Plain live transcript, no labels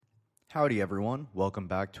Howdy, everyone. Welcome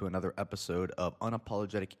back to another episode of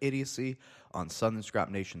Unapologetic Idiocy on Southern Scrap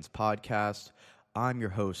Nation's podcast. I'm your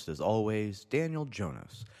host, as always, Daniel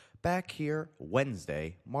Jonas. Back here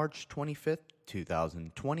Wednesday, March 25th,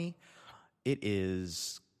 2020. It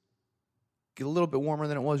is a little bit warmer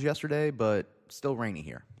than it was yesterday, but still rainy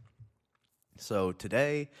here. So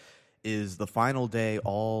today is the final day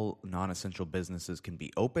all non-essential businesses can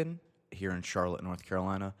be open here in Charlotte, North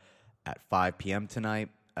Carolina at 5 p.m. tonight,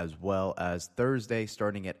 as well as Thursday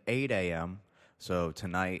starting at 8 a.m., so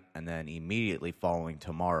tonight and then immediately following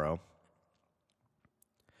tomorrow.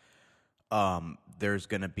 There's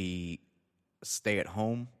going to be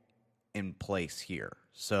stay-at-home in place here.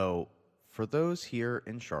 So for those here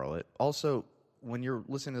in Charlotte, also, when you're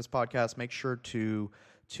listening to this podcast, make sure to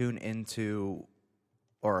tune into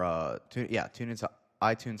iTunes,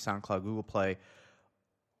 SoundCloud, Google Play,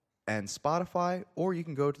 and Spotify, or you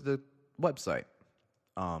can go to the website.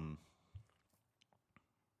 Give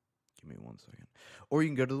me 1 second. Or you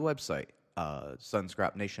can go to the website,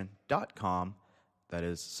 southernscrapnation.com. That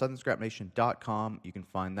is southernscrapnation.com. You can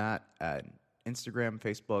find that at Instagram,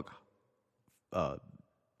 Facebook,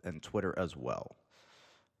 and Twitter as well.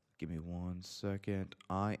 Give me 1 second.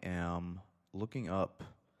 I am looking up.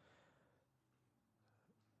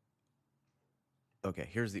 Okay,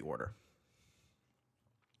 here's the order.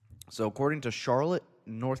 So according to Charlotte,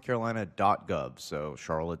 North Carolina.gov, so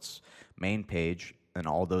Charlotte's main page and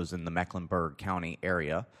all those in the Mecklenburg County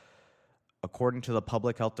area, according to the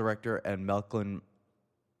public health director and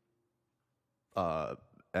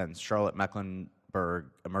Charlotte Mecklenburg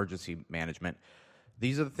Emergency Management,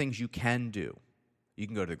 these are the things you can do. You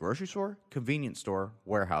can go to the grocery store, convenience store,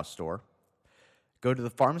 warehouse store. Go to the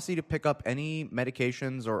pharmacy to pick up any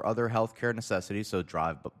medications or other healthcare necessities, so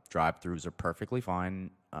drive-thrus are perfectly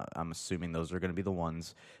fine. I'm assuming those are going to be the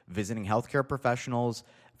ones. Visiting healthcare professionals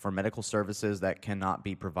for medical services that cannot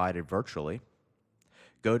be provided virtually.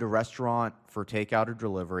 Go to restaurant for takeout or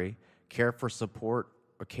delivery. Care for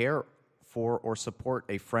or support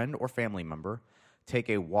a friend or family member.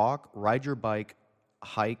 Take a walk, ride your bike,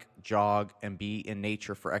 hike, jog, and be in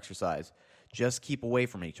nature for exercise. Just keep away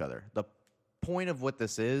from each other. The point of what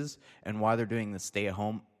this is and why they're doing the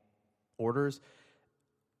stay-at-home orders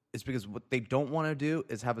is because what they don't want to do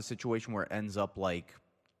is have a situation where it ends up like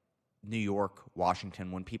New York,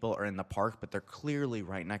 Washington, when people are in the park, but they're clearly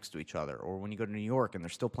right next to each other, or when you go to New York and they're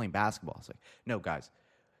still playing basketball. It's like, no, guys,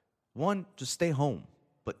 one, just stay home,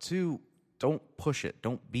 but two, don't push it.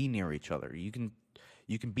 Don't be near each other. You can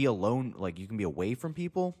be alone, like you can be away from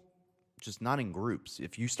people, just not in groups.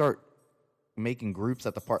 If you start making groups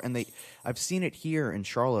at the park, and I've seen it here in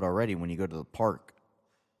Charlotte already when you go to the park,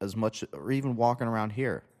 as much, or even walking around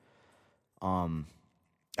here.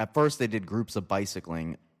 At first they did groups of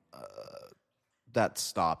bicycling, that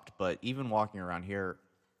stopped, but even walking around here,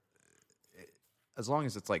 as long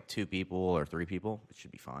as it's like 2 people or 3 people, it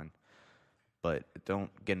should be fine. But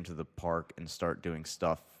don't get into the park and start doing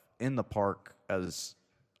stuff in the park as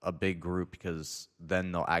a big group, because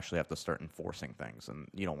then they'll actually have to start enforcing things, and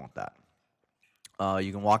you don't want that.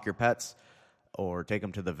 You can walk your pets or take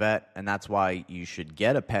them to the vet, and that's why you should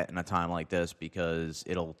get a pet in a time like this, because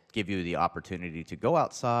it'll give you the opportunity to go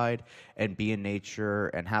outside and be in nature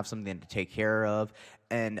and have something to take care of.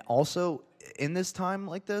 And also, in this time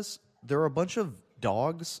like this, there are a bunch of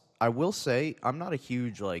dogs. I will say, I'm not a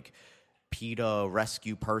huge, PETA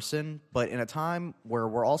rescue person, but in a time where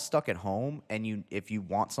we're all stuck at home, and if you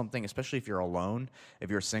want something, especially if you're alone, if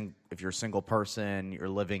you're a single person, you're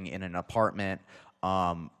living in an apartment.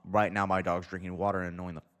 Right now my dog's drinking water and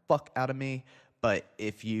annoying the fuck out of me. But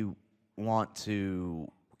if you want to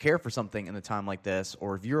care for something in a time like this,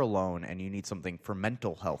 or if you're alone and you need something for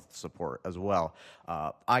mental health support as well,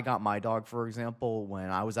 I got my dog, for example,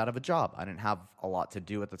 when I was out of a job. I didn't have a lot to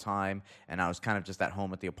do at the time, and I was kind of just at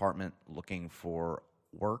home at the apartment looking for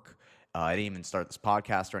work. I didn't even start this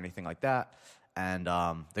podcast or anything like that. And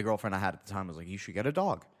the girlfriend I had at the time was like, you should get a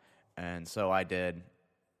dog. And so I did.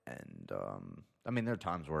 And there are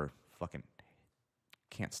times where fucking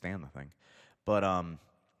can't stand the thing. But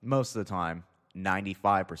most of the time,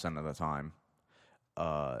 95% of the time,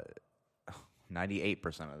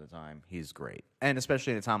 98% of the time, he's great. And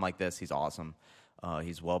especially in a time like this, he's awesome.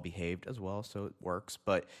 He's well-behaved as well, so it works.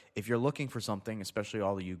 But if you're looking for something, especially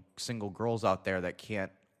all of you single girls out there that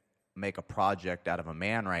can't make a project out of a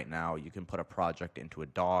man right now, you can put a project into a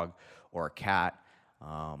dog or a cat.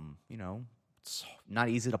 It's not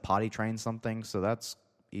easy to potty train something, so that's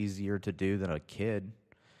easier to do than a kid.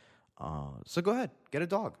 So go ahead, get a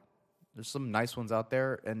dog. There's some nice ones out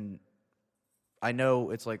there, and I know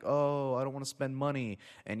it's like, oh, I don't want to spend money.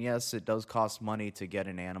 And yes, it does cost money to get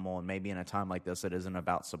an animal. And maybe in a time like this, it isn't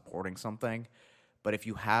about supporting something. But if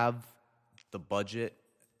you have the budget,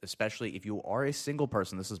 especially if you are a single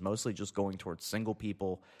person, this is mostly just going towards single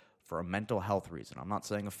people for a mental health reason. I'm not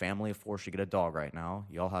saying a family of four should get a dog right now.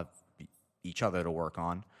 You all have each other to work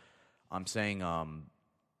on. I'm saying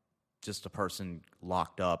just a person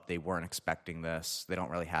locked up. They weren't expecting this. They don't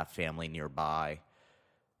really have family nearby.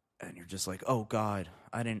 And you're just like, oh, God,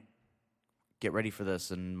 I didn't get ready for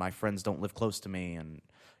this, and my friends don't live close to me, and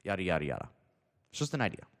yada, yada, yada. It's just an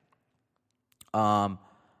idea. And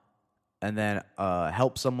then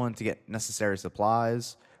help someone to get necessary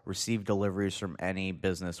supplies, receive deliveries from any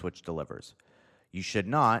business which delivers. You should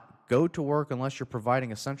not go to work unless you're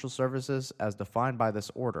providing essential services as defined by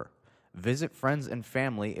this order. Visit friends and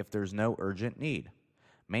family if there's no urgent need.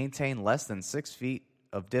 Maintain less than 6 feet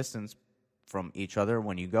of distance from each other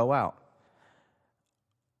when you go out.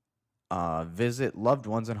 Visit loved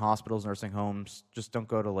ones in hospitals, nursing homes. Just don't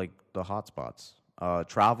go to like the hot spots.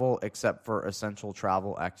 Travel except for essential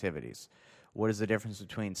travel activities. What is the difference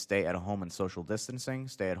between stay at home and social distancing?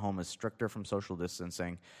 Stay at home is stricter from social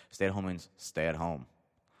distancing. Stay at home means stay at home.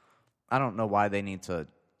 I don't know why they need to.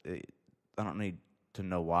 I don't need to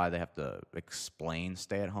know why they have to explain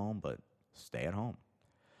stay at home, but stay at home.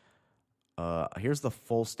 Here's the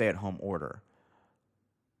full stay-at-home order.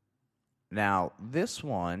 Now, this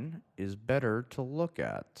one is better to look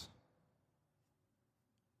at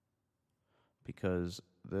because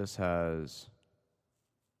this has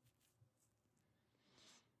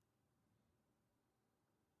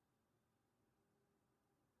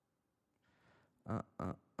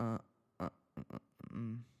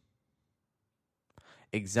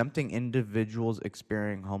exempting individuals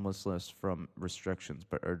experiencing homelessness from restrictions,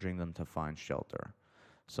 but urging them to find shelter.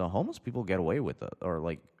 So homeless people get away with it, or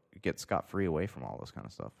like get scot-free away from all this kind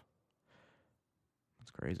of stuff.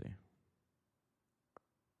 That's crazy.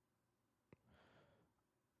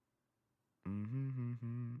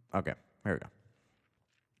 Okay, here we go.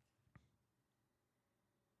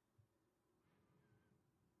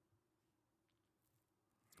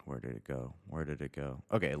 Where did it go? Where did it go?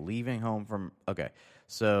 Okay, leaving home from... Okay,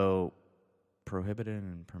 so prohibited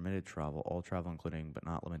and permitted travel, all travel including but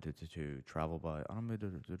not limited to travel by...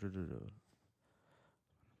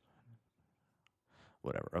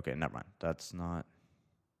 Whatever. Okay, never mind. That's not...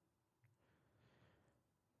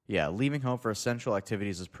 Yeah, leaving home for essential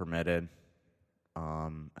activities is permitted.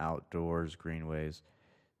 Outdoors, greenways.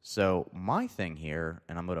 So my thing here,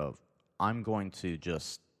 and I'm going to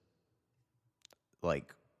just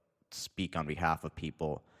like speak on behalf of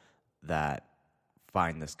people that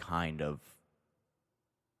find this kind of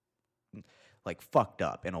like fucked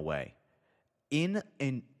up in a way. In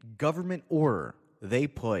government order, they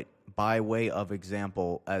put by way of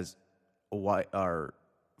example as what are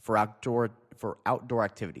for outdoor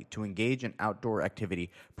activity, to engage in outdoor activity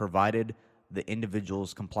provided the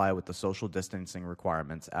individuals comply with the social distancing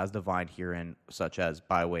requirements as defined herein, such as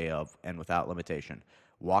by way of and without limitation.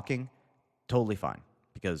 Walking, totally fine,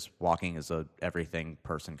 because walking is a everything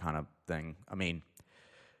person kind of thing. I mean,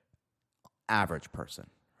 average person,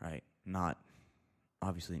 right? Not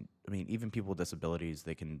obviously. I mean, even people with disabilities,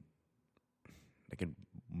 they can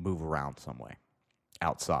move around some way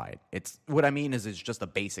outside. It's what I mean is it's just a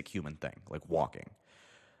basic human thing, like walking.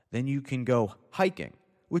 Then you can go hiking,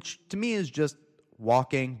 which to me is just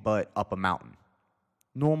walking but up a mountain.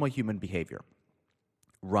 Normal human behavior.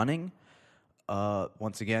 Running,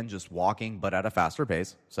 once again, just walking but at a faster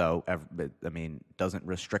pace. So, doesn't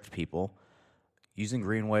restrict people. Using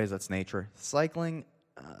greenways, that's nature. Cycling,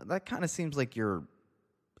 that kind of seems like you're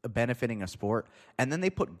benefiting a sport. And then they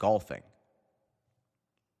put golfing.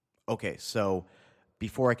 Okay, so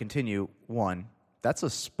before I continue, one, that's a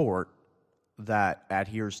sport that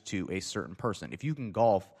adheres to a certain person. If you can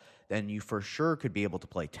golf, then you for sure could be able to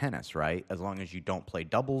play tennis, right? As long as you don't play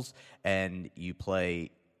doubles and you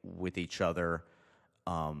play with each other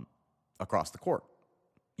across the court.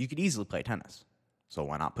 You could easily play tennis. So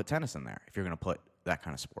why not put tennis in there if you're going to put that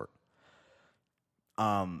kind of sport?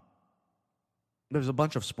 There's a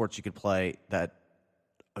bunch of sports you could play that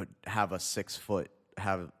have a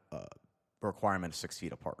requirement of 6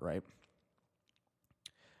 feet apart, right?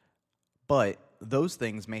 But those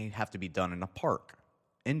things may have to be done in a park.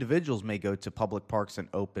 Individuals may go to public parks and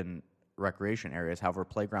open recreation areas. However,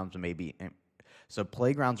 playgrounds may be... So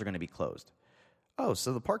playgrounds are going to be closed. Oh,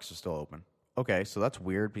 so the parks are still open. Okay, so that's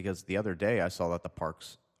weird because the other day I saw that the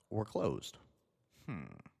parks were closed.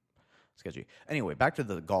 Sketchy. Anyway, back to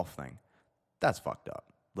the golf thing. That's fucked up.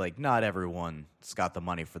 Like, not everyone's got the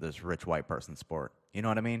money for this rich white person sport. You know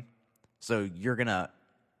what I mean? So you're gonna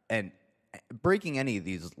and breaking any of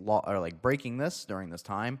these law or like breaking this during this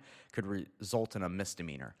time could result in a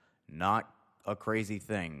misdemeanor, not a crazy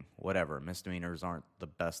thing. Whatever, misdemeanors aren't the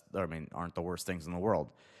best. I mean, aren't the worst things in the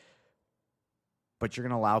world. But you're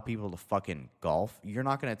gonna allow people to fucking golf. You're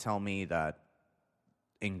not gonna tell me that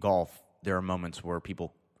in golf there are moments where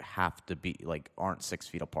people have to be like aren't 6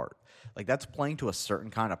 feet apart. Like that's playing to a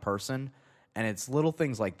certain kind of person, and it's little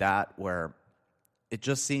things like that where it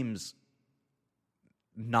just seems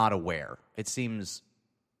not aware. It seems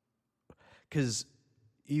because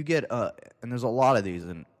you get and there's a lot of these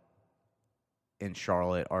in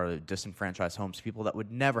Charlotte are disenfranchised homes, people that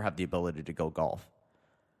would never have the ability to go golf,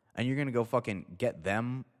 and you're gonna go fucking get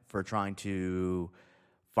them for trying to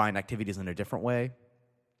find activities in a different way.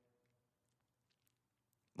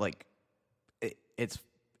 Like it's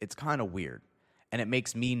kind of weird, and it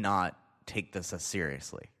makes me not take this as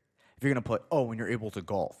seriously. If you're gonna put when you're able to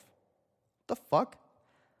golf, what the fuck?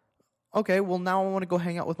 Okay, well now I want to go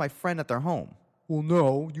hang out with my friend at their home. Well,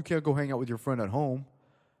 no, you can't go hang out with your friend at home.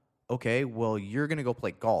 Okay, well you're gonna go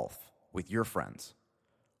play golf with your friends.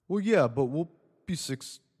 Well, yeah, but we'll be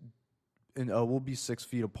 6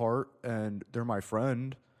 feet apart, and they're my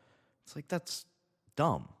friend. It's like that's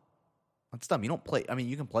dumb. That's dumb. You don't play. I mean,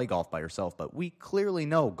 you can play golf by yourself, but we clearly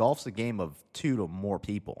know golf's a game of 2 to more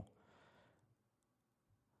people.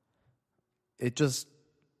 It just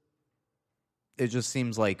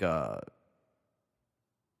seems like a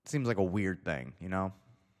weird thing, you know?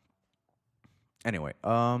 Anyway,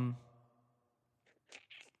 and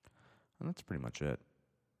that's pretty much it.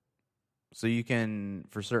 So you can,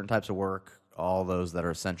 for certain types of work, all those that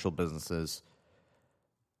are essential businesses,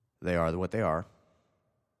 they are what they are.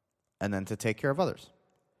 And then to take care of others.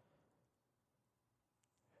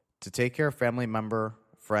 To take care of family member,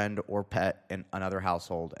 friend, or pet in another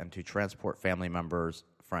household, and to transport family members,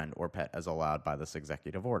 friend, or pet as allowed by this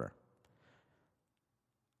executive order.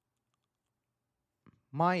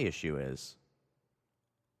 My issue is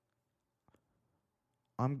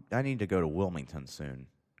I need to go to Wilmington soon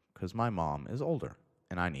because my mom is older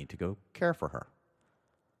and I need to go care for her.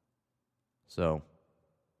 So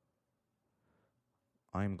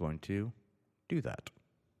I'm going to do that.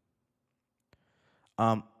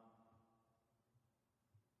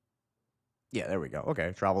 Yeah, there we go.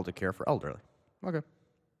 Okay, travel to care for elderly. Okay.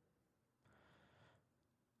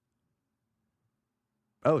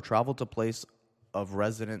 Oh, travel to place of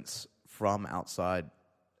residence from outside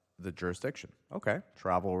the jurisdiction. Okay.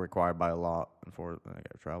 Travel required by law for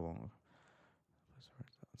travel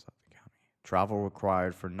outside the county. Travel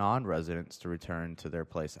required for non-residents to return to their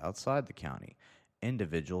place outside the county.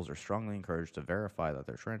 Individuals are strongly encouraged to verify that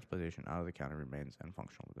their transportation out of the county remains and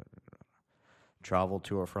functional. Travel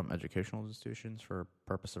to or from educational institutions for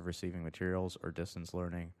purpose of receiving materials or distance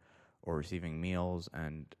learning or receiving meals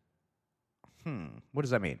and what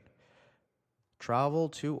does that mean? Travel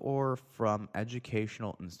to or from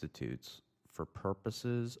educational institutes for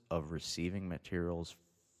purposes of receiving materials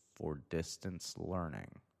for distance learning.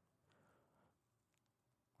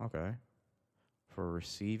 Okay. For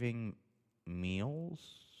receiving meals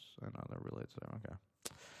and other related. Okay.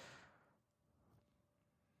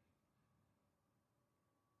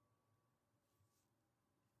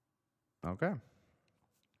 Okay.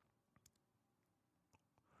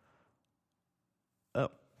 Oh,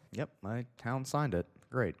 yep. My town signed it.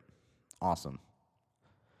 Great. Awesome.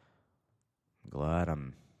 Glad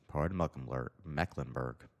I'm part of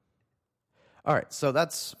Mecklenburg. All right. So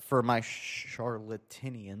that's for my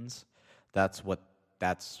Charlottinians. That's what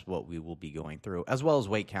we will be going through, as well as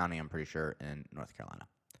Wake County, I'm pretty sure, in North Carolina.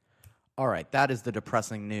 All right. That is the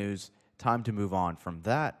depressing news. Time to move on from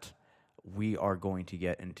that. We are going to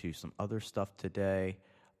get into some other stuff today.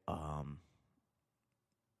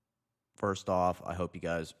 First off, I hope you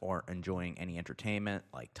guys are enjoying any entertainment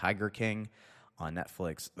like Tiger King on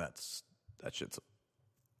Netflix. That shit's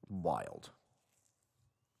wild.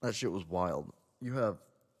 That shit was wild. You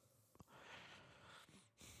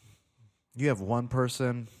have one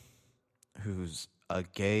person who's a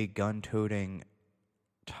gay gun-toting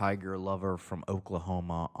tiger lover from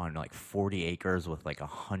Oklahoma on like 40 acres with like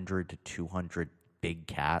 100 to 200 big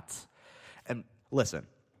cats. And listen,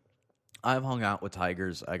 I've hung out with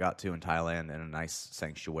tigers. I got to in Thailand in a nice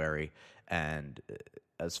sanctuary. And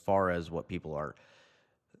as far as what people are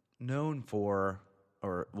known for,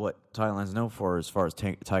 or what Thailand's known for as far as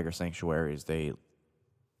tiger sanctuaries, they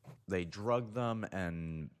drug them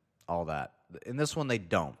and all that. In this one, they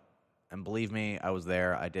don't. And believe me, I was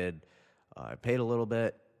there. I did. I paid a little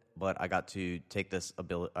bit, but I got to take this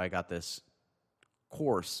I got this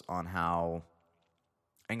course on how,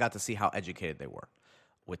 and got to see how educated they were,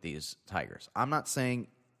 with these tigers. I'm not saying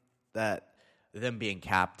that them being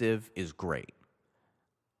captive is great,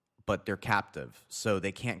 but they're captive, so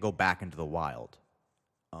they can't go back into the wild.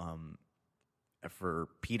 For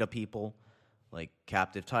PETA people, like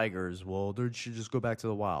captive tigers, well, they should just go back to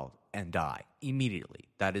the wild and die immediately.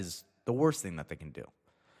 That is the worst thing that they can do.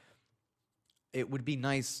 It would be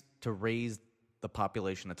nice to raise the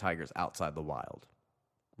population of tigers outside the wild,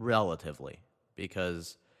 relatively,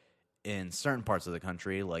 because in certain parts of the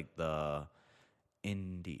country, like the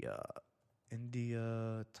India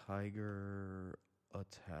tiger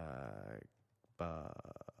attack,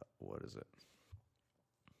 what is it?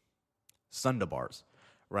 Sundarbans,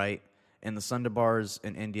 right? And the Sundarbans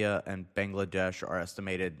in India and Bangladesh are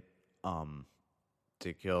estimated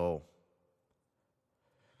to kill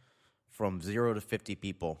from 0 to 50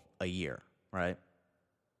 people a year, right?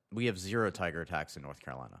 We have 0 tiger attacks in North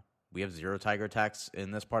Carolina. We have 0 tiger attacks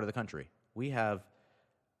in this part of the country. We have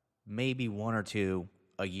maybe 1 or 2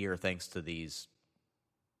 a year thanks to these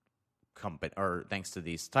thanks to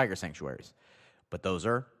these tiger sanctuaries. But those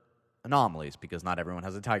are anomalies because not everyone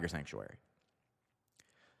has a tiger sanctuary.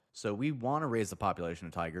 So we want to raise the population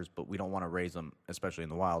of tigers, but we don't want to raise them, especially in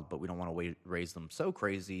the wild, but we don't want to raise them so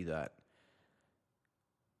crazy that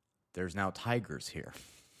there's now tigers here.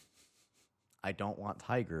 I don't want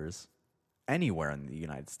tigers anywhere in the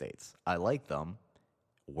United States. I like them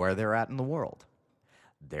where they're at in the world.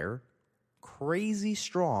 They're crazy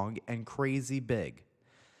strong and crazy big.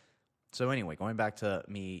 So anyway, going back to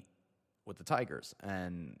me with the tigers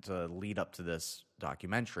and to lead up to this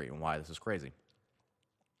documentary and why this is crazy.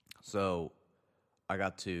 So I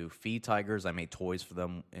got to feed tigers. I made toys for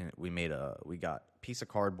them. And we got a piece of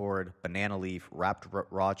cardboard, banana leaf, wrapped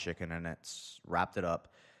raw chicken in it, wrapped it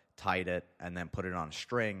up, tied it, and then put it on a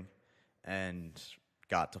string and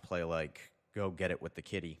got to play like go get it with the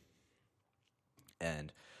kitty.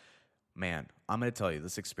 And man, I'm going to tell you,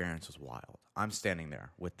 this experience was wild. I'm standing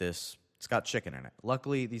there with this. It's got chicken in it.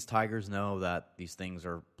 Luckily, these tigers know that these things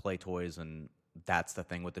are play toys, and that's the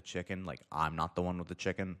thing with the chicken. Like, I'm not the one with the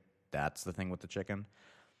chicken. That's the thing with the chicken.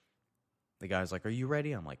 The guy's like, "Are you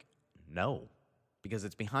ready?" I'm like, "No," because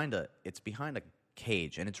it's behind a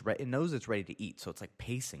cage, and it knows it's ready to eat, so it's like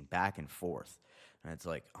pacing back and forth, and it's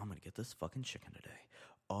like, "I'm gonna get this fucking chicken today.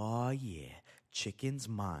 Oh yeah, chicken's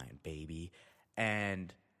mine, baby."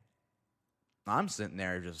 And I'm sitting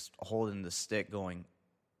there just holding the stick, going,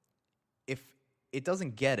 if it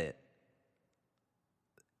doesn't get it,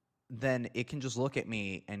 then it can just look at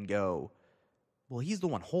me and go, well, he's the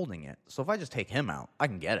one holding it. So if I just take him out, I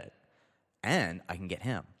can get it. And I can get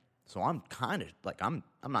him. So I'm kind of like, I'm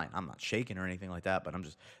not shaking or anything like that, but I'm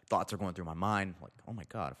just, thoughts are going through my mind. Like, oh my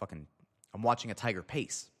God, I'm watching a tiger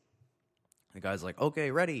pace. The guy's like,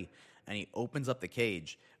 okay, ready. And he opens up the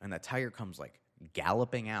cage, and that tiger comes like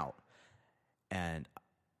galloping out. And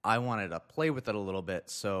I wanted to play with it a little bit,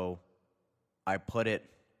 so I put it,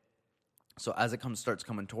 so as it starts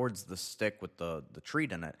coming towards the stick with the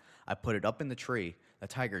treat in it, I put it up in the tree. The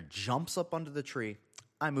tiger jumps up under the tree.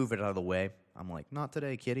 I move it out of the way. I'm like, not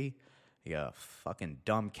today, kitty. You fucking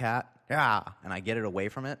dumb cat. Yeah. And I get it away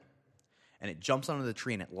from it. And it jumps under the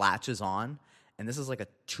tree and it latches on. And this is like a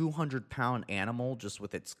 200-pound animal just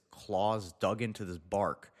with its claws dug into this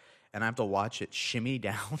bark. And I have to watch it shimmy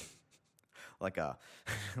down.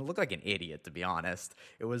 It looked like an idiot, to be honest.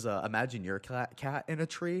 It was, imagine your cat in a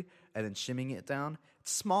tree and then shimmying it down.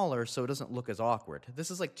 It's smaller, so it doesn't look as awkward.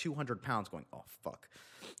 This is like 200 pounds going, oh, fuck.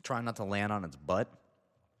 Trying not to land on its butt.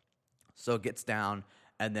 So it gets down,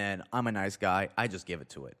 and then I'm a nice guy. I just give it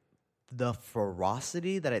to it. The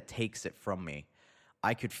ferocity that it takes it from me,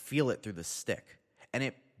 I could feel it through the stick. And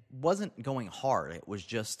it wasn't going hard. It was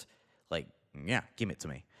just like, yeah, give it to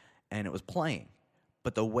me. And it was playing.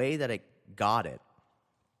 But the way that it got it,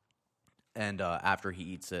 and after he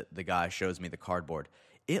eats it, the guy shows me the cardboard.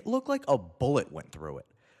 It looked like a bullet went through it.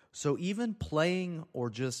 So even playing or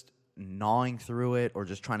just gnawing through it or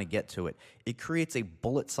just trying to get to it, it creates a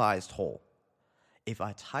bullet-sized hole. If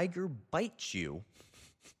a tiger bites you,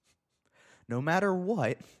 no matter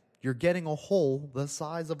what, you're getting a hole the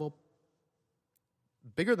size of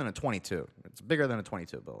bigger than a .22. It's bigger than a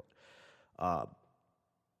 .22 bullet,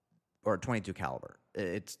 or a .22 caliber.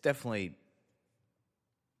 It's definitely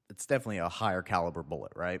a higher caliber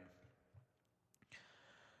bullet, right?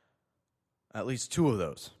 At least 2 of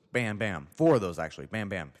those. Bam, bam. 4 of those, actually. Bam,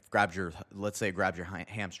 bam. Let's say it grabs your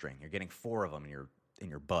hamstring. You're getting 4 of them in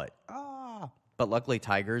your butt. Ah! But luckily,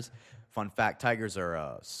 tigers, fun fact, tigers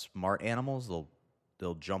are smart animals.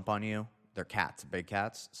 They'll jump on you. They're cats, big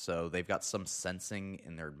cats. So they've got some sensing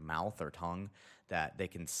in their mouth or tongue that they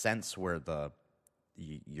can sense where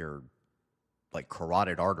your like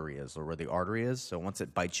carotid artery is, or where the artery is. So once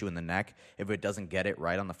it bites you in the neck, if it doesn't get it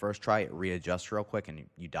right on the first try, it readjusts real quick and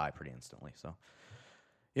you die pretty instantly. So,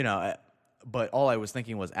 but all I was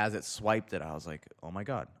thinking was as it swiped it, I was like, oh my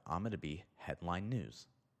God, I'm going to be headline news.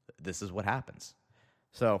 This is what happens.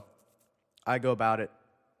 So I go about it,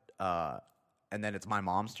 and then it's my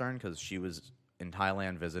mom's turn because she was in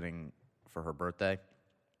Thailand visiting for her birthday,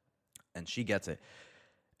 and she gets it.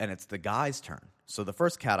 And it's the guy's turn. So the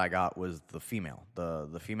first cat I got was the female.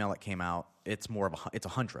 The female that came out, it's a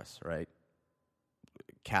huntress, right?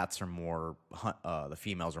 Cats are more, the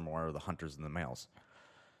females are more the hunters than the males.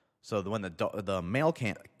 So when the male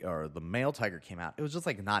tiger came out, it was just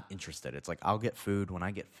like not interested. It's like, I'll get food when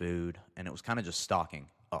I get food, and it was kind of just stalking.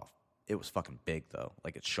 Oh, it was fucking big though.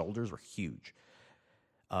 Like its shoulders were huge.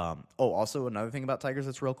 Also another thing about tigers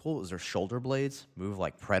that's real cool is their shoulder blades move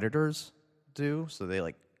like predators do. So they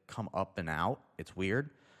like come up and out. It's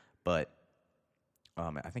weird, but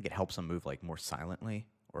I think it helps them move like more silently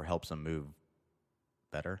or helps them move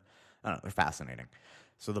better. I don't know. They're fascinating.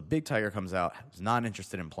 So the big tiger comes out, was not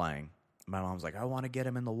interested in playing. My mom's like, I want to get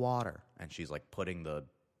him in the water. And she's like putting the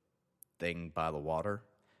thing by the water.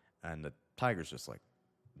 And the tiger's just like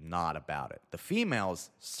not about it. The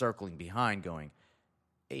female's circling behind going,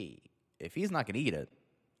 hey, if he's not going to eat it,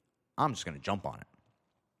 I'm just going to jump on it.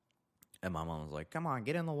 And my mom was like, come on,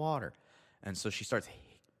 get in the water. And so she starts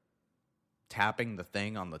tapping the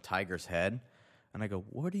thing on the tiger's head. And I go,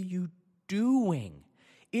 what are you doing?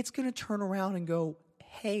 It's going to turn around and go,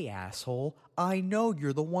 hey, asshole, I know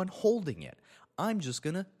you're the one holding it. I'm just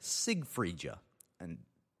going to Siegfried you. And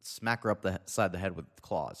smack her up the side of the head with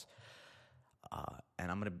claws.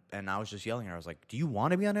 And I was just yelling at her. I was like, do you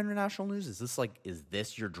want to be on international news? Is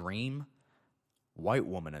this your dream? White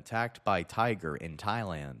woman attacked by tiger in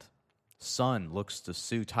Thailand. Son looks to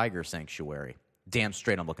sue tiger sanctuary. Damn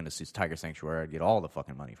straight I'm looking to sue tiger sanctuary. I'd get all the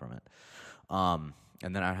fucking money from it.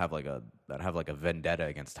 And then I'd have like a vendetta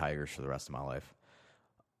against tigers for the rest of my life.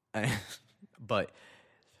 But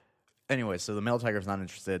anyway, so the male tiger's not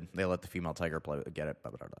interested. They let the female tiger get it.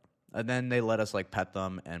 Blah, blah, blah. And then they let us like pet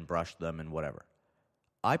them and brush them and whatever.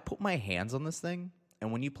 I put my hands on this thing,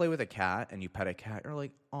 and when you play with a cat and you pet a cat, you're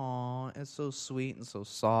like, aw, it's so sweet and so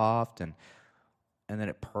soft, and then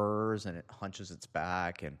it purrs and it hunches its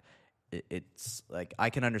back, and it's like,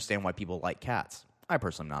 I can understand why people like cats. I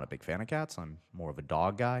personally am not a big fan of cats. I'm more of a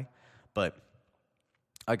dog guy, but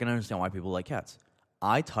I can understand why people like cats.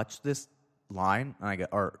 I touch this lion, and I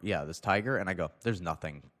go, this tiger, and I go, there's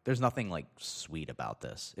nothing like sweet about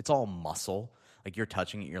this. It's all muscle. Like you're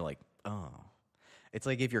touching it, you're like, oh. It's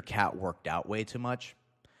like if your cat worked out way too much,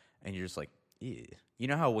 and you're just like, ew. You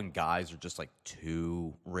know how when guys are just like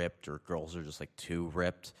too ripped, or girls are just like too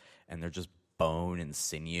ripped, and they're just bone and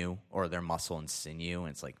sinew, or they're muscle and sinew,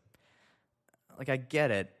 and it's like I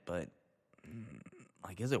get it, but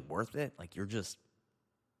like, is it worth it? Like you're just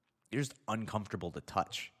uncomfortable to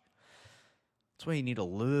touch. That's why you need a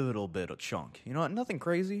little bit of chunk. You know what? Nothing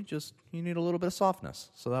crazy, just you need a little bit of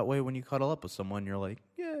softness. So that way when you cuddle up with someone, you're like,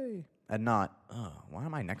 yay. And not, why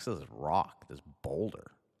am I next to this rock, this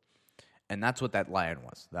boulder? And that's what that lion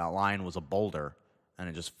was. That lion was a boulder, and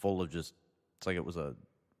it just full of it's like it was a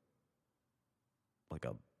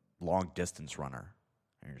long distance runner.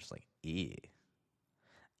 And you're just like, ew.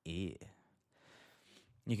 You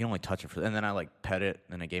can only touch it and then I like pet it,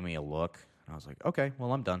 and it gave me a look. And I was like, okay,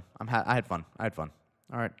 well, I'm done. I had fun.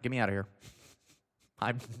 All right, get me out of here.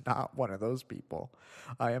 I'm not one of those people.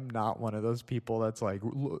 I am not one of those people that's like,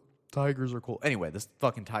 look, tigers are cool. Anyway, this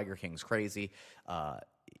fucking Tiger King's crazy.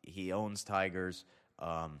 He owns tigers,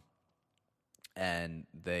 and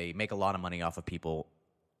they make a lot of money off of people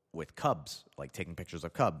with cubs, like taking pictures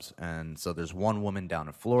of cubs. And so there's one woman down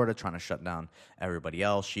in Florida trying to shut down everybody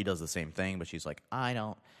else. She does the same thing, but she's like,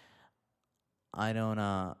 I'm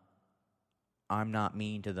not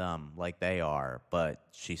mean to them like they are, but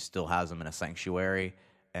she still has them in a sanctuary,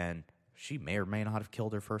 and she may or may not have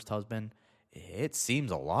killed her first husband. It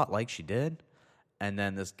seems a lot like she did. And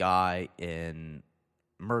then this guy in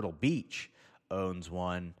Myrtle Beach owns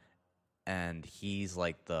one, and he's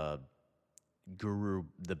like the guru,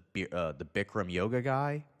 the Bikram yoga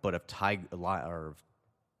guy, but of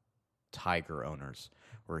tiger owners,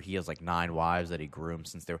 where he has like 9 wives that he groomed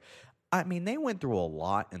since they were. I mean, they went through a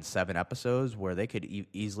lot in 7 episodes, where they could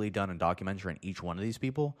easily done a documentary on each one of these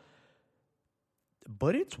people.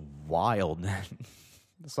 But it's wild.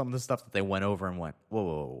 Some of the stuff that they went over and went,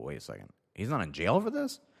 whoa, wait a second. He's not in jail for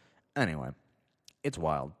this? Anyway, it's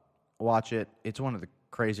wild. Watch it. It's one of the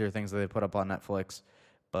crazier things that they put up on Netflix.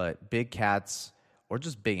 But big cats or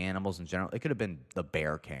just big animals in general. It could have been the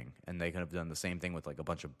Bear King, and they could have done the same thing with like a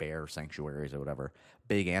bunch of bear sanctuaries or whatever.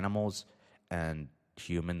 Big animals and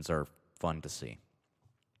humans are fun to see.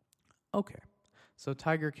 Okay, so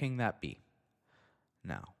Tiger King that be.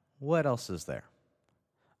 Now, what else is there?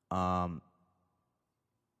 Also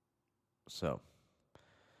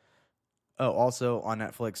on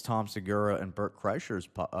Netflix, Tom Segura and Burt Kreischer's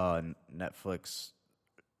Netflix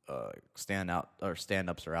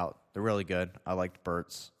stand-ups are out. They're really good. I liked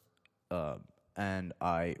Burt's, and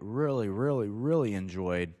I really, really, really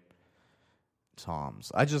enjoyed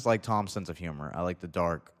Tom's. I just like Tom's sense of humor. I like the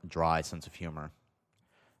dark, dry sense of humor.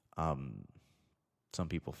 Some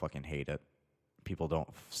people fucking hate it. People don't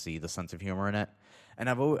see the sense of humor in it, and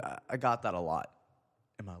I got that a lot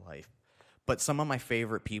in my life. But some of my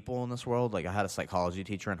favorite people in this world, like I had a psychology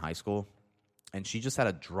teacher in high school, and she just had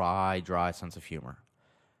a dry sense of humor.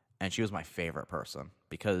 And she was my favorite person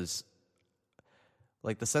because,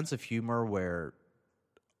 like, the sense of humor where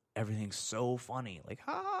everything's so funny, like,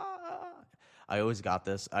 ha! I always got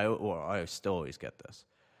this. I still always get this.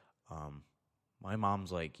 My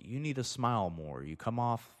mom's like, you need to smile more. You come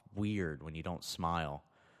off weird when you don't smile.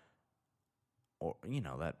 Or,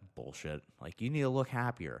 that bullshit. Like, you need to look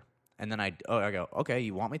happier. And then I go, okay,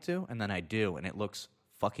 you want me to? And then I do, and it looks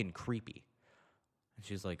fucking creepy. And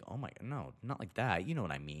she's like, oh my, no, not like that. You know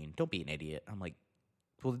what I mean. Don't be an idiot. I'm like,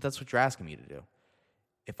 well, that's what you're asking me to do.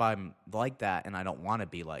 If I'm like that and I don't want to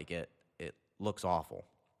be like it, it looks awful.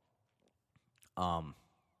 So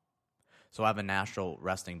I have a natural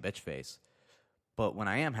resting bitch face. But when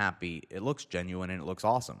I am happy, it looks genuine and it looks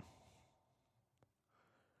awesome.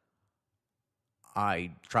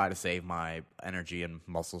 I try to save my energy and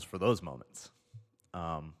muscles for those moments.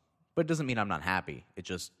 But it doesn't mean I'm not happy. It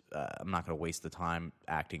just, I'm not going to waste the time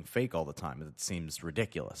acting fake all the time. It seems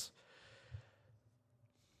ridiculous.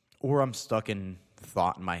 Or I'm stuck in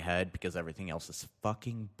thought in my head because everything else is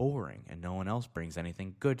fucking boring and no one else brings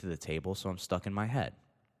anything good to the table, so I'm stuck in my head.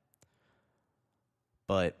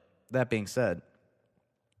 But that being said,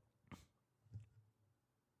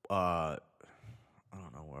 I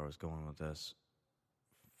don't know where I was going with this.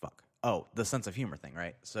 Fuck. Oh, the sense of humor thing,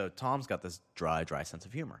 right? So Tom's got this dry sense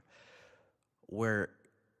of humor where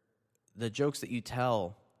the jokes that you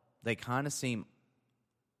tell, they kind of seem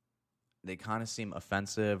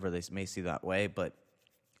offensive, or they may see that way, but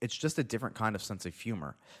it's just a different kind of sense of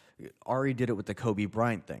humor. Ari did it with the Kobe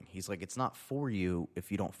Bryant thing. He's like, it's not for you if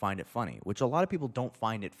you don't find it funny, which a lot of people don't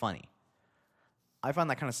find it funny. I find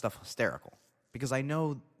that kind of stuff hysterical because I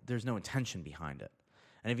know there's no intention behind it.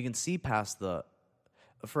 And if you can see past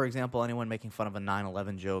for example, anyone making fun of a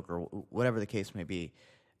 9/11 joke or whatever the case may be,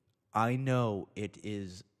 I know it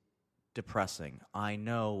is depressing. I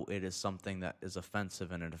know it is something that is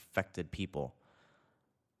offensive and it affected people.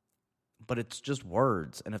 But it's just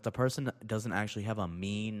words. And if the person doesn't actually have a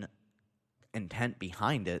mean intent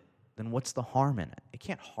behind it, then what's the harm in it? It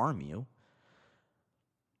can't harm you.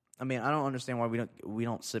 I mean, I don't understand why we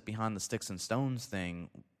don't sit behind the sticks and stones thing.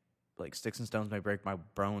 Like, sticks and stones may break my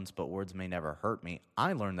bones, but words may never hurt me.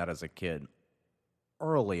 I learned that as a kid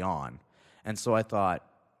early on. And so I thought,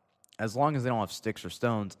 as long as they don't have sticks or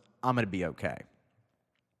stones, I'm going to be okay.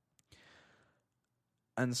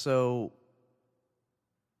 And so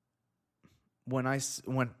when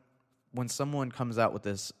someone comes out with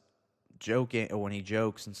this joking, or when he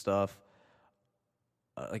jokes and stuff,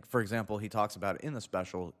 like, for example, he talks about it in the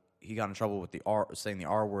special. He got in trouble with saying the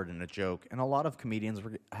R word in a joke, and a lot of comedians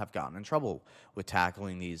have gotten in trouble with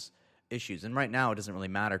tackling these issues. And right now, it doesn't really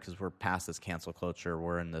matter because we're past this cancel culture.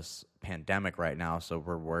 We're in this pandemic right now, so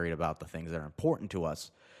we're worried about the things that are important to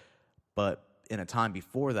us. But in a time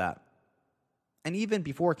before that, and even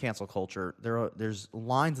before cancel culture, there's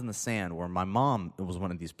lines in the sand where my mom was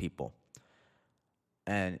one of these people.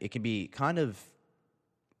 And it can be kind of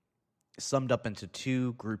summed up into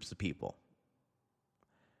two groups of people.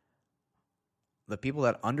 The people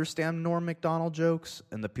that understand Norm Macdonald jokes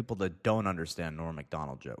and the people that don't understand Norm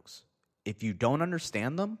Macdonald jokes. If you don't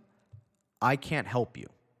understand them, I can't help you.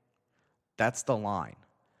 That's the line.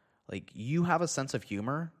 Like, you have a sense of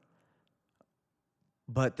humor,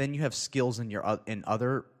 but then you have skills in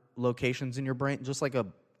other locations in your brain, just like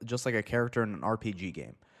a character in an RPG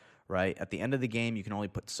game, right? At the end of the game, you can only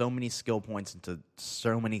put so many skill points into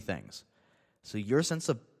so many things. So your sense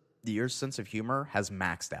of humor has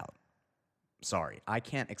maxed out. Sorry, I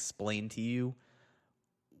can't explain to you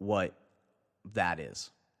what that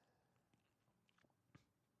is.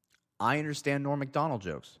 I understand Norm Macdonald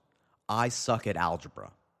jokes. I suck at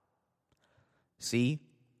algebra. See,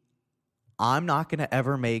 I'm not going to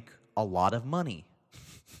ever make a lot of money.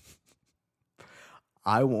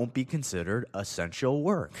 I won't be considered essential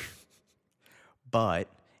work. But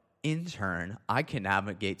in turn, I can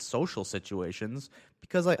navigate social situations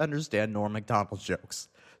because I understand Norm Macdonald's jokes.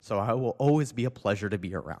 So I will always be a pleasure to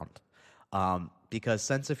be around. Because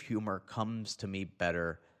sense of humor comes to me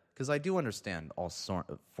better because I do understand all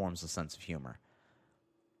forms of sense of humor.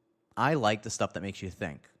 I like the stuff that makes you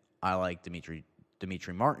think. I like Dimitri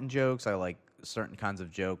Martin jokes. I like certain kinds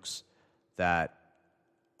of jokes that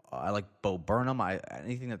I like Bo Burnham.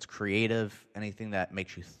 Anything that's creative, anything that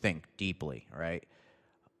makes you think deeply, right?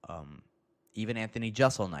 Even Anthony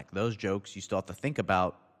Jeselnik, those jokes you still have to think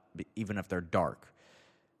about, even if they're dark.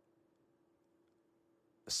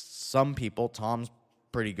 Some people, Tom's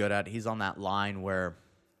pretty good at, he's on that line where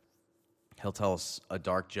he'll tell us a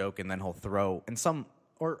dark joke and then he'll throw,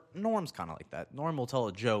 or Norm's kind of like that. Norm will tell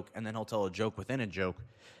a joke and then he'll tell a joke within a joke,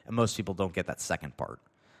 and most people don't get that second part.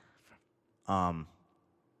 Or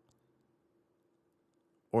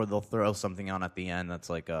they'll throw something on at the end that's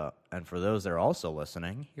like and for those that are also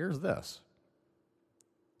listening, here's this.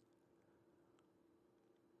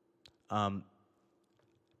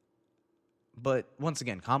 But once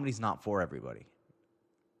again, comedy's not for everybody.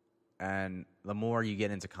 And the more you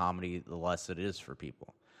get into comedy, the less it is for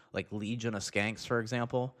people. Like Legion of Skanks, for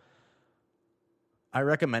example. I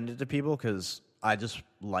recommend it to people because I just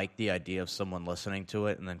like the idea of someone listening to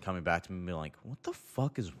it and then coming back to me and being like, what the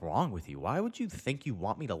fuck is wrong with you? Why would you think you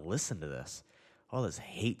want me to listen to this? All this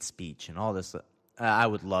hate speech and all this. I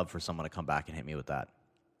would love for someone to come back and hit me with that.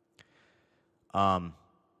 But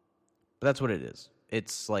that's what it is.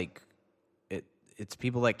 It's like, it's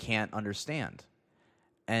people that can't understand.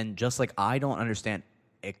 And just like I don't understand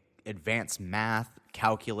advanced math,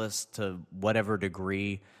 calculus to whatever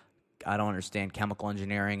degree, I don't understand chemical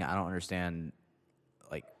engineering, I don't understand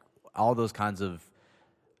like all those kinds of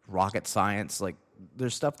rocket science. Like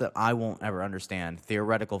there's stuff that I won't ever understand.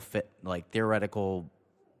 Theoretical, my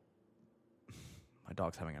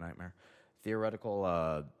dog's having a nightmare.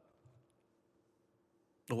 Theoretical,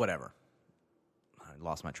 whatever. I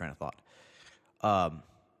lost my train of thought.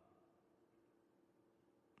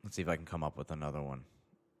 Let's see if I can come up with another one.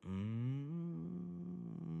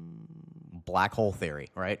 Black hole theory,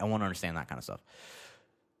 right? I want to understand that kind of stuff.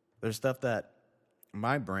 There's stuff that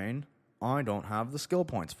my brain, I don't have the skill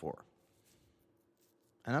points for.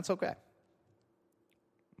 And that's okay.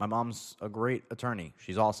 My mom's a great attorney.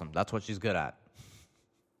 She's awesome. That's what she's good at.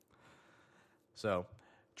 So,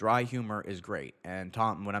 dry humor is great. And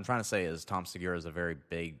Tom, what I'm trying to say is Tom Segura is a very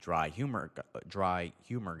big dry humor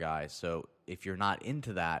guy. So, if you're not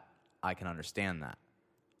into that, I can understand that.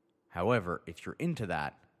 However, if you're into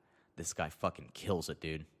that, this guy fucking kills it,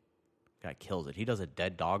 dude. Guy kills it. He does a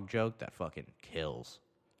dead dog joke that fucking kills.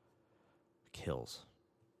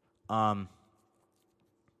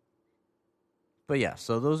 But yeah,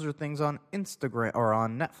 so those are things on Instagram or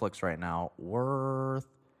on Netflix right now worth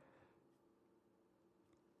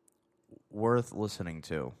listening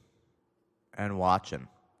to and watching.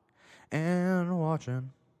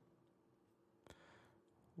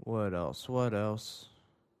 What else?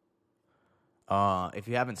 If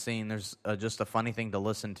you haven't seen, there's just a funny thing to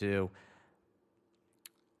listen to.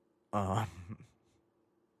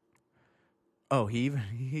 He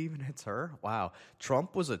even hits her? Wow.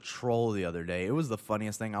 Trump was a troll the other day. It was the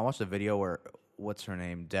funniest thing. I watched a video where, what's her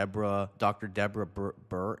name? Dr. Deborah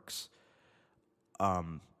Birx.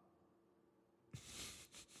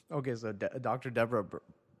 Okay, so Dr. Deborah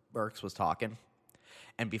Birx was talking.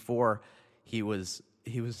 And before he goes,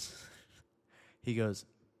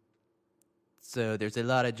 so there's a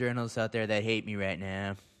lot of journalists out there that hate me right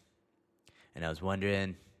now. And I was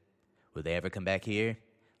wondering, will they ever come back here?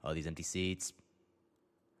 All these empty seats.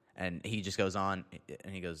 And he just goes on,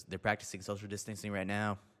 and he goes, they're practicing social distancing right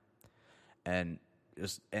now. And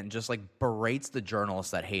just like berates the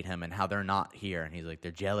journalists that hate him and how they're not here. And he's like,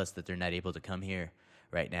 they're jealous that they're not able to come here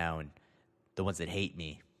right now. And the ones that hate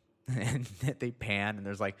me. And they pan, and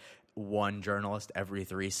there's like one journalist every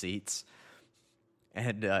 3 seats.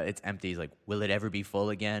 And it's empty. He's like, will it ever be full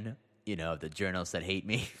again? You know, the journalists that hate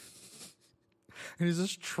me. And he's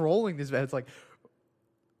just trolling these guys. It's like,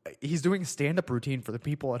 he's doing a stand-up routine for the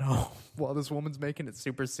people at home while this woman's making it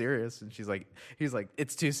super serious. And he's like,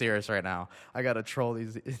 it's too serious right now. I got to troll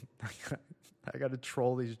these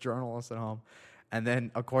journalists at home. And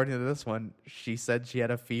then, according to this one, she said she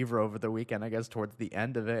had a fever over the weekend, I guess, towards the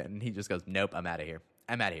end of it. And he just goes, nope, I'm out of here.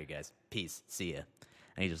 Guys. Peace. See ya.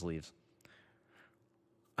 And he just leaves.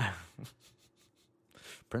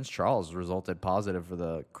 Prince Charles resulted positive for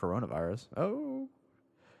the coronavirus. Oh.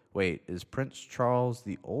 Wait, is Prince Charles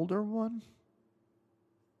the older one?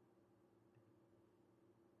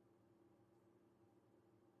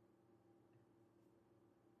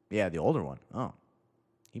 Yeah, the older one. Oh,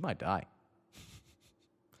 he might die.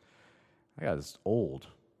 That guy's old.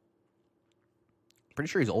 Pretty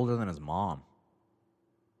sure he's older than his mom.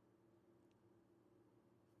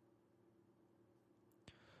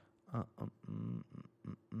 I'm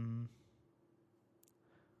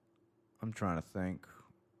trying to think.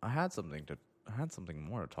 I had something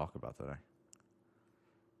more to talk about today.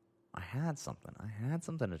 I had something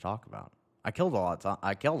to talk about. I killed a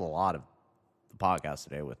lot of the podcast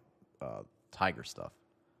today with Tiger stuff.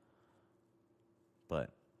 But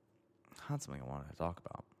I had something I wanted to talk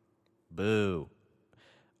about. Boo.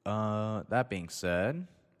 That being said,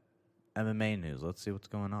 MMA news. Let's see what's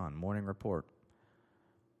going on. Morning report.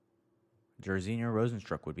 Jairzinho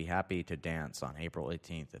Rosenstruck would be happy to dance on April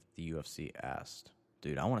 18th if the UFC asked.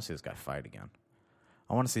 Dude, I want to see this guy fight again.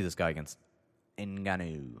 I want to see this guy against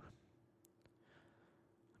Ngannou. It'd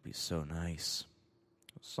be so nice.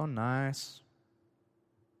 So nice.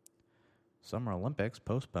 Summer Olympics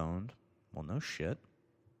postponed. Well, no shit.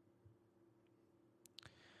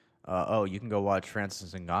 You can go watch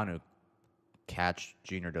Francis Ngannou catch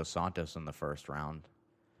Junior Dos Santos in the first round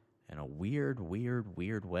in a weird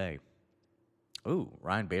way. Ooh,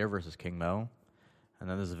 Ryan Bader versus King Mo. And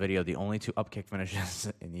then there's a video of the only 2 upkick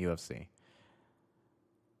finishes in the UFC.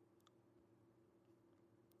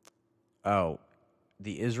 Oh,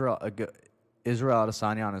 the Israel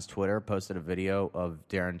Adesanya on his Twitter posted a video of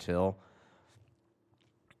Darren Till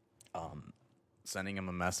sending him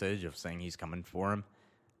a message of saying he's coming for him.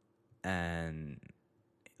 And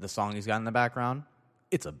the song he's got in the background,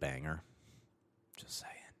 it's a banger. Just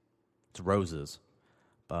saying. It's Roses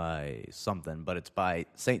by something, but it's by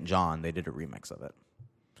St. John. They did a remix of it.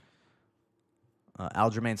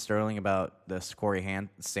 Aljamain Sterling about this Corey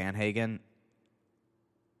Sandhagen.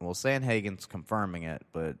 Well, Sandhagen's confirming it,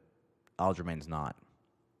 but Aljamain's not.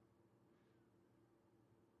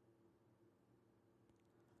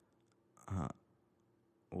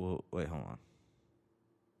 Well, wait, hold on.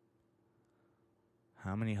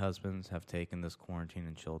 How many husbands have taken this quarantine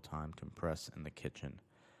and chill time to impress in the kitchen?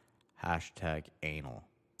 #anal.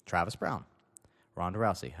 Travis Brown. Ronda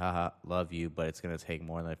Rousey. Haha, love you, but it's going to take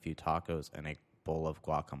more than a few tacos and a bowl of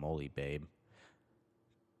guacamole, babe.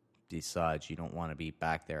 Besides, you don't want to be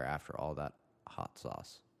back there after all that hot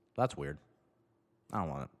sauce. That's weird. I don't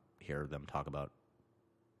want to hear them talk about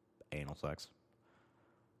anal sex.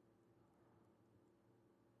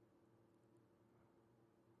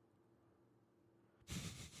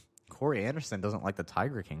 Corey Anderson doesn't like the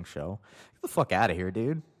Tiger King show. Get the fuck out of here,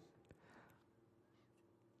 dude.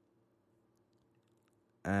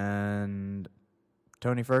 And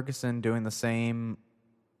Tony Ferguson doing his same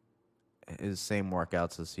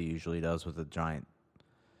workouts as he usually does with the giant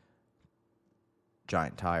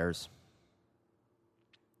tires.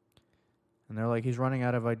 And they're like, he's running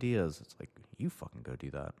out of ideas. It's like, you fucking go do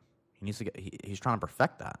that. He needs to he's trying to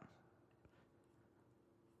perfect that.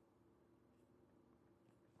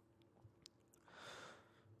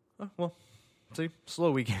 Well, see,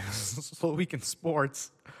 slow week in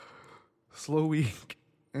sports. Slow week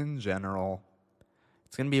in general.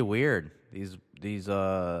 It's gonna be weird. These weeks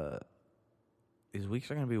are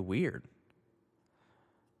gonna be weird.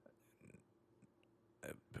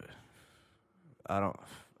 I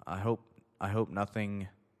hope nothing.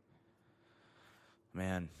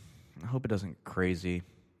 Man, I hope it doesn't get crazy.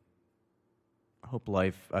 I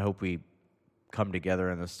hope we come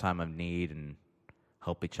together in this time of need and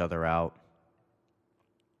help each other out.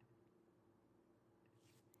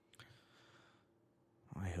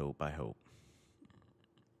 I hope.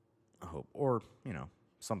 Or,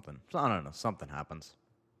 something. I don't know. Something happens.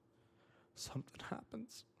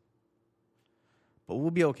 But we'll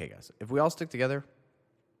be okay, guys. If we all stick together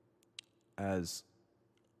as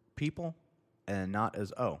people and not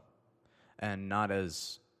as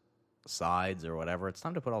sides or whatever, it's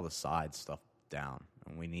time to put all the side stuff down.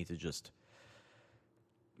 And we need to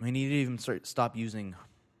even stop using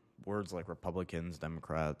words like Republicans,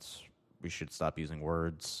 Democrats. We should stop using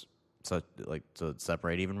words to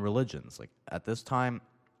separate even religions. Like, at this time,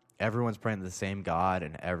 everyone's praying to the same God,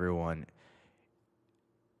 and everyone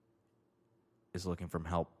is looking for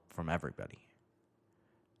help from everybody.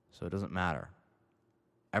 So it doesn't matter.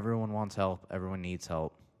 Everyone wants help. Everyone needs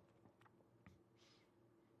help.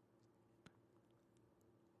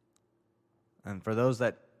 And for those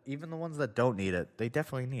that, even the ones that don't need it, they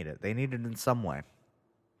definitely need it. They need it in some way.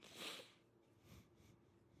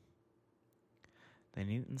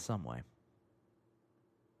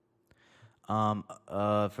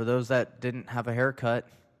 For those that didn't have a haircut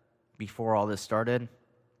before all this started,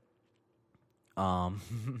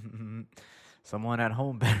 Someone at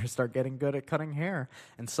home better start getting good at cutting hair.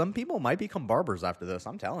 And some people might become barbers after this,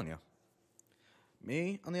 I'm telling you.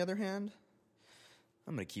 Me, on the other hand,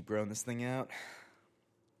 I'm going to keep growing this thing out.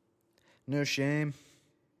 No shame.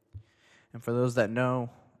 And for those that know,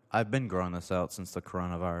 I've been growing this out since the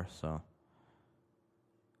coronavirus, so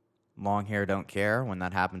long hair don't care. When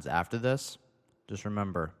that happens after this, just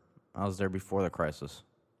remember, I was there before the crisis.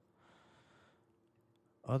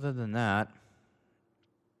 Other than that,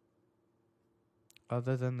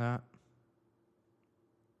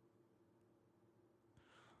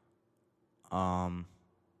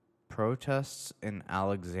 protests in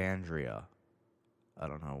Alexandria, I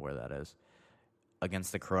don't know where that is,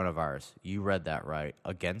 against the coronavirus. You read that right.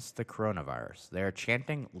 Against the coronavirus. They're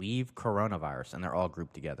chanting, leave coronavirus, and they're all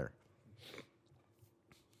grouped together.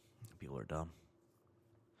 People are dumb.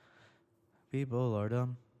 People are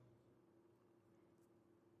dumb.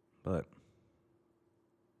 But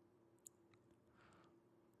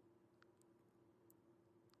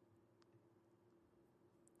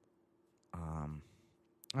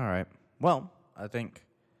all right. Well, I think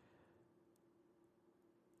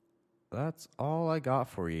that's all I got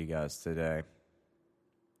for you guys today.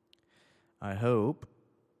 I hope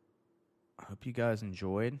you guys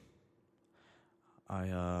enjoyed.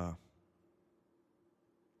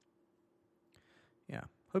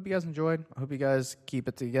 Hope you guys enjoyed. I hope you guys keep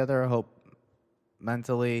it together. I hope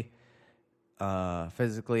mentally,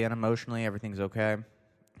 physically, and emotionally everything's okay.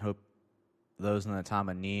 I hope those in the time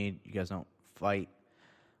of need, you guys don't fight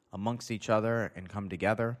amongst each other and come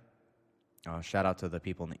together. Shout out to the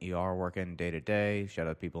people in the ER working day to day. Shout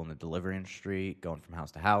out to people in the delivery industry going from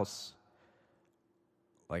house to house.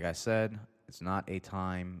 Like I said, it's not a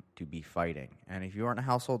time to be fighting. And if you are in a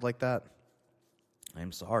household like that,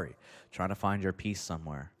 I'm sorry. Try to find your peace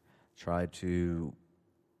somewhere. Try to,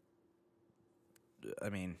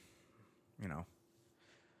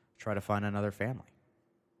 try to find another family.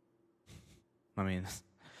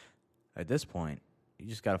 At this point, you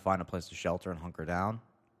just got to find a place to shelter and hunker down.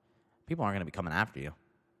 People aren't going to be coming after you.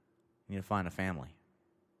 You need to find a family.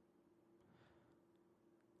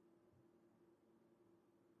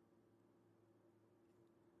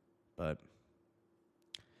 But,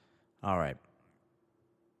 all right.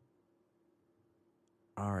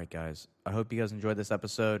 All right, guys. I hope you guys enjoyed this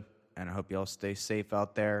episode, and I hope you all stay safe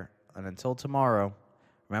out there. And until tomorrow,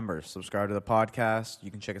 remember, subscribe to the podcast.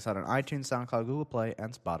 You can check us out on iTunes, SoundCloud, Google Play,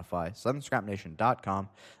 and Spotify. SouthernScrapNation.com.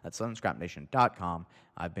 That's SouthernScrapNation.com.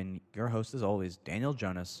 I've been your host, as always, Daniel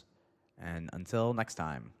Jonas. And until next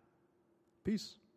time, peace.